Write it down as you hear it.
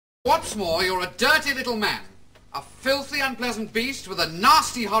What's more, you're a dirty little man. A filthy, unpleasant beast with a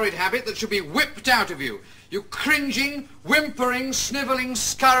nasty, horrid habit that should be whipped out of you. You cringing, whimpering, snivelling,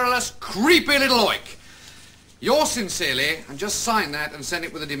 scurrilous, creepy little oik. Yours sincerely, and just sign that and send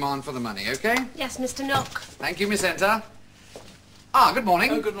it with a demand for the money, okay? Yes, Mr. Knock. Thank you, Miss Enter. Ah, good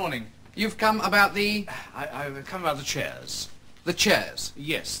morning. Oh, good morning. You've come about the... I've come about the chairs. The chairs?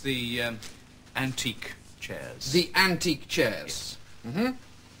 Yes, the antique chairs. The antique chairs? Yes. Mm-hmm.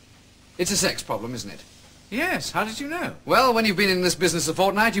 It's a sex problem, isn't it? Yes, how did you know? Well, when you've been in this business a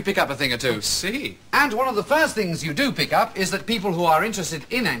fortnight, you pick up a thing or two. I see. And one of the first things you do pick up is that people who are interested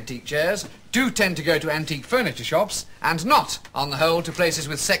in antique chairs do tend to go to antique furniture shops and not, on the whole, to places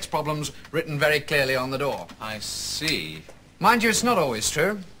with sex problems written very clearly on the door. I see. Mind you, it's not always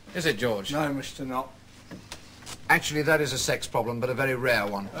true, is it, George? No, Mr. Knott. Actually, that is a sex problem, but a very rare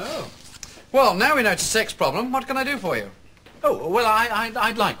one. Oh. Well, now we know it's a sex problem, what can I do for you? Oh, well,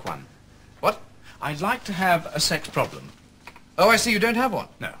 I'd like one. What? I'd like to have a sex problem. Oh, I see you don't have one.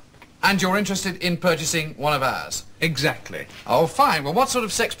 No. And you're interested in purchasing one of ours? Exactly. Oh, fine. Well, what sort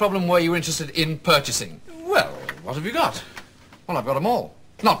of sex problem were you interested in purchasing? Well, what have you got? Well, I've got them all.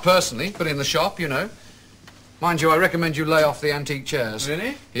 Not personally, but in the shop, you know. Mind you, I recommend you lay off the antique chairs.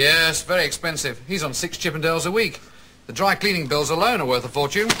 Really? Yes, very expensive. He's on 6 Chippendales a week. The dry cleaning bills alone are worth a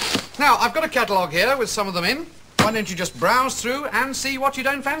fortune. Now, I've got a catalogue here with some of them in. Why don't you just browse through and see what you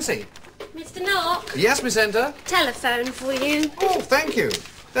don't fancy? Mr. Knock. Yes, Miss Enter? Telephone for you. Oh, thank you.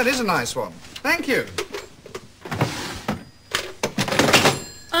 That is a nice one. Thank you.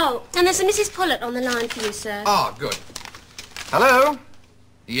 Oh, and there's a Mrs. Pullett on the line for you, sir. Ah, good. Hello?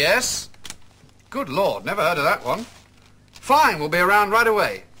 Yes? Good Lord, never heard of that one. Fine, we'll be around right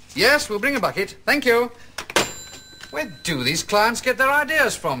away. Yes, we'll bring a bucket. Thank you. Where do these clients get their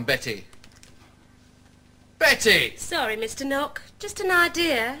ideas from, Betty? Betty! Sorry, Mr. Knock. Just an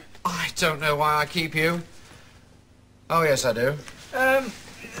idea. I don't know why I keep you. Oh, yes, I do.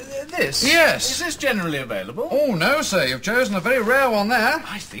 This? Yes. Is this generally available? Oh, no, sir. You've chosen a very rare one there.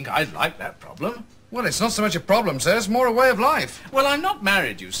 I think I'd like that problem. Well, it's not so much a problem, sir. It's more a way of life. Well, I'm not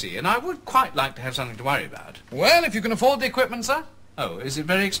married, you see, and I would quite like to have something to worry about. Well, if you can afford the equipment, sir. Oh, is it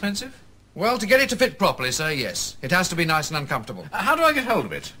very expensive? Well, to get it to fit properly, sir, yes. It has to be nice and uncomfortable. How do I get hold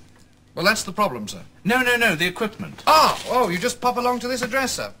of it? Well, that's the problem, sir. No, the equipment. Oh, you just pop along to this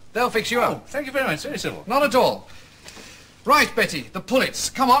address, sir. They'll fix you Oh, up. thank you very much. Very civil. Not at all. Right, Betty, the Pullets.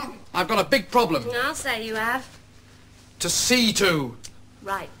 Come on. I've got a big problem. I'll say you have. To see to.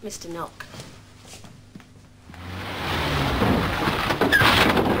 Right, Mr. Knock.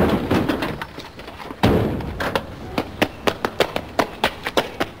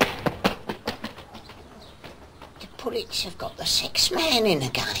 The Pullets have got the sex man in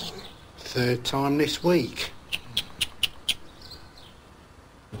again. 3rd time this week.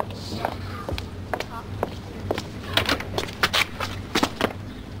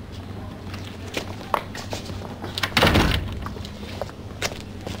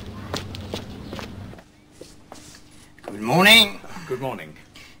 Good morning. Good morning.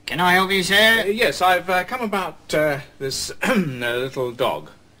 Can I help you, sir? Yes, I've come about this little dog.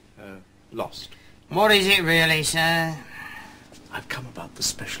 Lost. What is it really, sir? I've come about the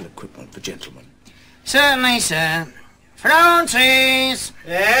special equipment for gentlemen. Certainly, sir. Francis!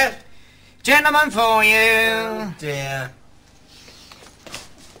 Yes? Gentleman for you. Oh, dear.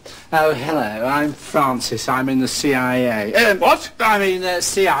 Oh, hello. I'm Francis. I'm in the CIA. What? I mean,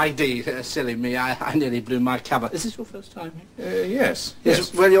 CID. Silly me. I nearly blew my cover. Is this your first time here? Yes.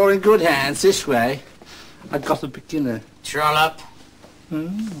 Well, you're in good hands. This way. I've got a beginner. Trollop.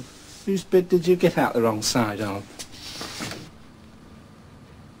 Oh. Whose bid did you get out the wrong side of?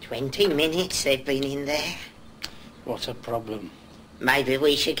 20 minutes they've been in there. What a problem. Maybe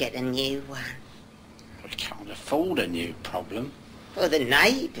we should get a new one. We can't afford a new problem. Well, the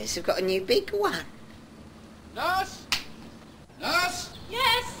neighbours have got a new big one. Nurse? Nurse?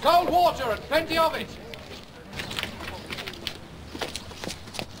 Yes? Cold water and plenty of it.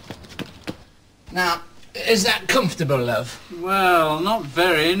 Now, is that comfortable, love? Well, not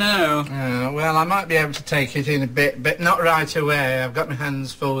very, no. Well, I might be able to take it in a bit, but not right away. I've got my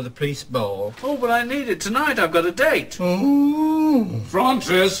hands full with the police ball. Oh, but I need it tonight. I've got a date. Ooh.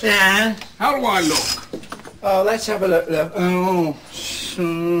 Francis, Yeah? how do I look? Oh, let's have a look, love. Oh,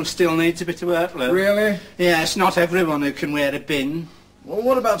 still needs a bit of work, love. Really? Yes, not everyone who can wear a bin. Well,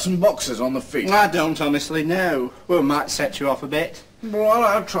 what about some boxes on the feet? I don't honestly know. Well, might set you off a bit. Well,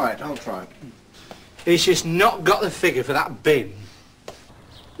 I'll try it. He's just not got the figure for that bin.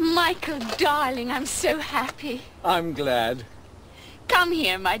 Michael, darling, I'm so happy. I'm glad. Come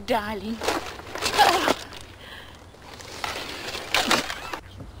here, my darling.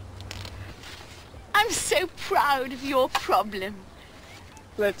 I'm so proud of your problem.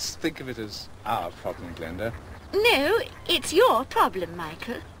 Let's think of it as our problem, Glenda. No, it's your problem,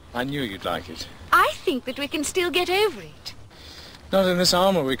 Michael. I knew you'd like it. I think that we can still get over it. Not in this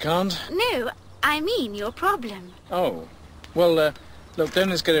armour, we can't. No, I mean your problem. Oh. Well, look, don't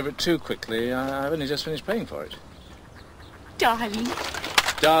let's get over it too quickly. I've only just finished paying for it. Darling,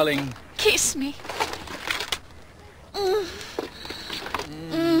 Darling. kiss me.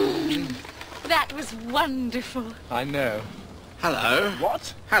 That was wonderful. I know. Hello.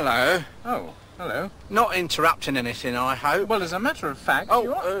 What? Hello. Oh, hello. Not interrupting anything, I hope. Well, as a matter of fact,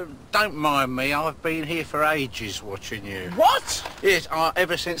 Don't mind me. I've been here for ages watching you. What? Yes,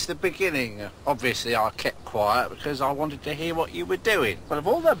 ever since the beginning. Obviously, I kept quiet because I wanted to hear what you were doing. Well, of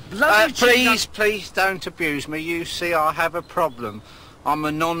all the bloody... Please don't abuse me. You see, I have a problem. I'm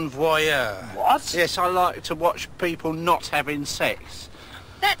a non-voyeur. What? Yes, I like to watch people not having sex.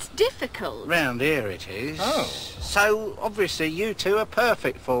 That's difficult. Round here it is. Oh. So, obviously, you two are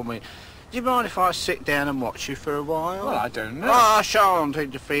perfect for me. Do you mind if I sit down and watch you for a while? Well, I don't know. Oh, I shan't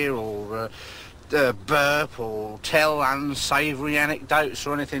interfere or burp or tell unsavoury anecdotes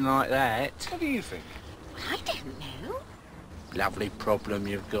or anything like that. What do you think? I don't know. Lovely problem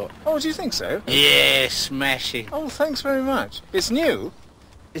you've got. Oh, do you think so? Yeah, smashing. Oh, thanks very much. It's new.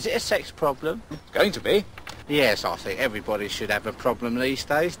 Is it a sex problem? Going to be. Yes, I think everybody should have a problem these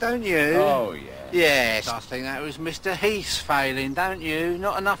days, don't you? Oh, yeah. Yes, I think that was Mr. Heath's failing, don't you?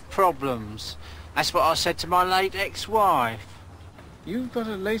 Not enough problems. That's what I said to my late ex-wife. You've got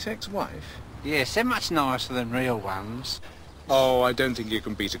a late ex-wife? Yes, they're much nicer than real ones. Oh, I don't think you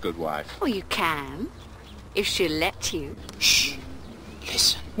can beat a good wife. Oh, you can, if she'll let you. Shh!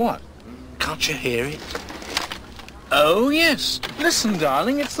 Listen, What? can't you hear it? Oh, yes. Listen,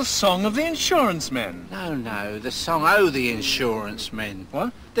 darling, it's the song of the insurance men. No, the song Oh the Insurance Men.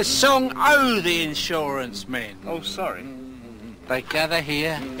 What? The song Oh the Insurance Men. Oh, sorry. They gather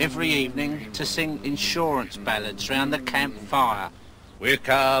here every evening to sing insurance ballads round the campfire. We'll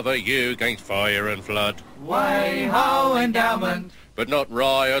cover you against fire and flood, Way-ho endowment, but not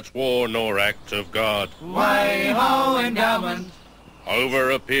riots, war, nor acts of God. way-ho endowment,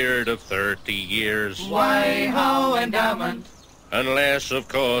 Over a period of 30 years, way-ho endowment, unless, of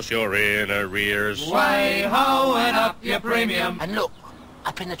course, you're in arrears. way-ho and up your premium. And look,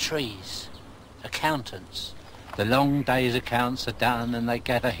 up in the trees, accountants. The long day's accounts are done and they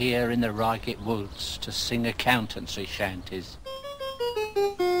gather here in the Reigate woods to sing accountancy shanties.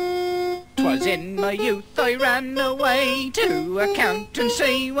 'Twas in my youth I ran away to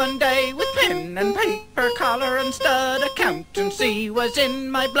accountancy one day with pen and paper, collar and stud. Accountancy was in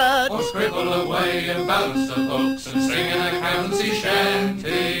my blood. Or scribble away and balance the books and sing an accountancy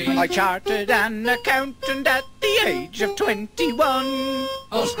shanty. I chartered an accountant at the age of 21.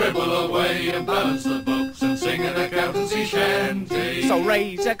 Or scribble away and balance the books and sing an accountancy shanty. So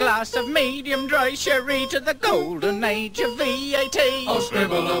raise a glass of medium dry sherry to the golden age of VAT. Or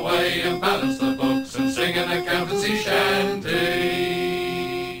scribble away and balance the books and sing an accountancy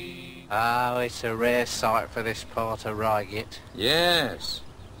shanty. Oh, it's a rare sight for this part of Reigate. Yes.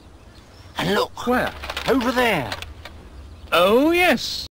 And look, Where? over there. Oh, yes.